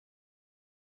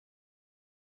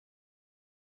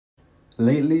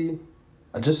Lately,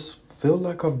 I just feel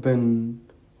like I've been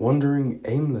wandering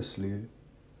aimlessly.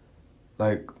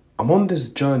 Like, I'm on this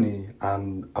journey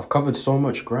and I've covered so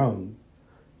much ground,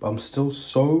 but I'm still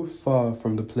so far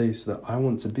from the place that I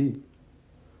want to be.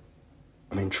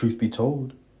 I mean, truth be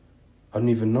told, I don't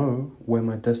even know where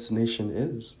my destination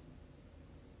is.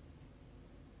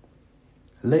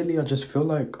 Lately, I just feel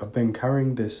like I've been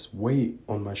carrying this weight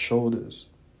on my shoulders.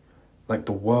 Like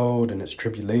the world and its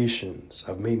tribulations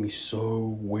have made me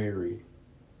so weary.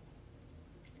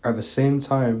 At the same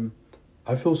time,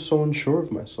 I feel so unsure of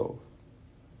myself.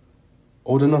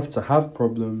 Old enough to have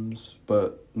problems,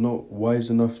 but not wise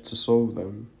enough to solve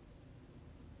them.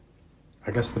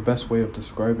 I guess the best way of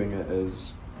describing it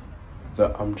is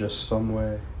that I'm just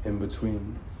somewhere in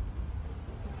between.